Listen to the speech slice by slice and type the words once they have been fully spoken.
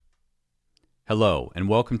Hello, and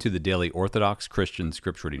welcome to the daily Orthodox Christian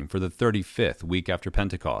scripture reading for the 35th week after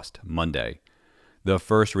Pentecost, Monday. The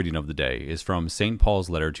first reading of the day is from St. Paul's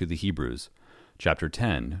letter to the Hebrews, chapter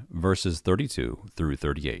 10, verses 32 through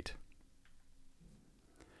 38.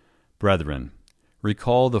 Brethren,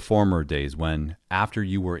 recall the former days when, after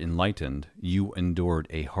you were enlightened, you endured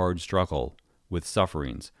a hard struggle with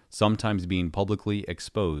sufferings, sometimes being publicly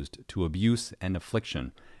exposed to abuse and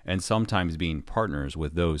affliction, and sometimes being partners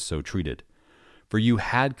with those so treated. For you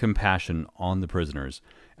had compassion on the prisoners,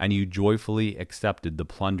 and you joyfully accepted the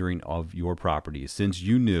plundering of your property, since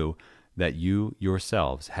you knew that you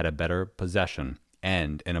yourselves had a better possession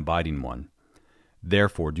and an abiding one.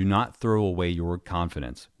 Therefore do not throw away your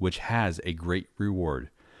confidence, which has a great reward,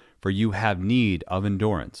 for you have need of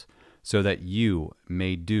endurance, so that you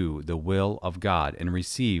may do the will of God and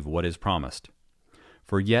receive what is promised.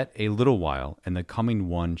 For yet a little while, and the coming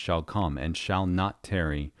one shall come, and shall not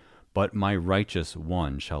tarry, but my righteous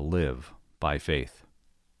one shall live by faith.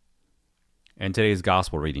 And today's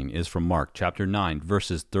gospel reading is from Mark chapter 9,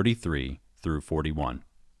 verses 33 through 41.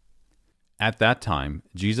 At that time,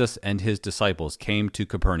 Jesus and his disciples came to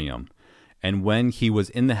Capernaum, and when he was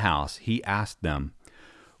in the house, he asked them,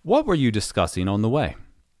 "What were you discussing on the way?"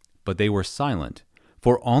 But they were silent,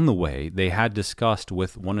 for on the way they had discussed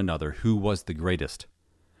with one another who was the greatest.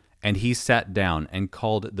 And he sat down and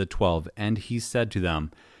called the 12, and he said to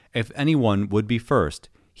them, "If anyone would be first,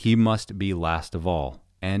 he must be last of all,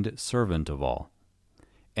 and servant of all."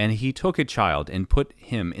 And he took a child and put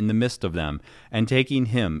him in the midst of them, and taking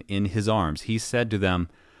him in his arms, he said to them,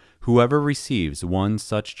 "Whoever receives one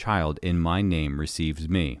such child in my name receives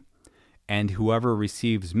me, and whoever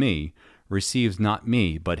receives me receives not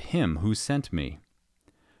me, but him who sent me."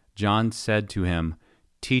 John said to him,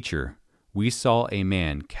 "Teacher, we saw a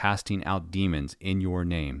man casting out demons in your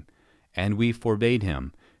name, and we forbade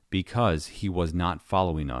him, because he was not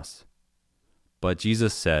following us." But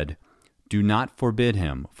Jesus said, "Do not forbid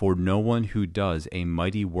him, for no one who does a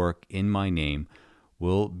mighty work in my name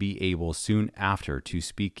will be able soon after to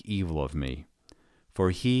speak evil of me.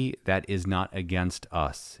 For he that is not against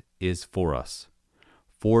us is for us.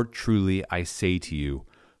 For truly I say to you,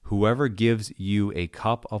 whoever gives you a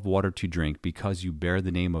cup of water to drink because you bear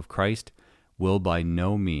the name of Christ will by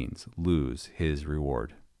no means lose his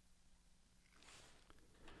reward."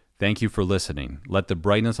 Thank you for listening. Let the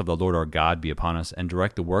brightness of the Lord our God be upon us and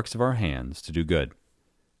direct the works of our hands to do good.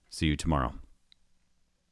 See you tomorrow.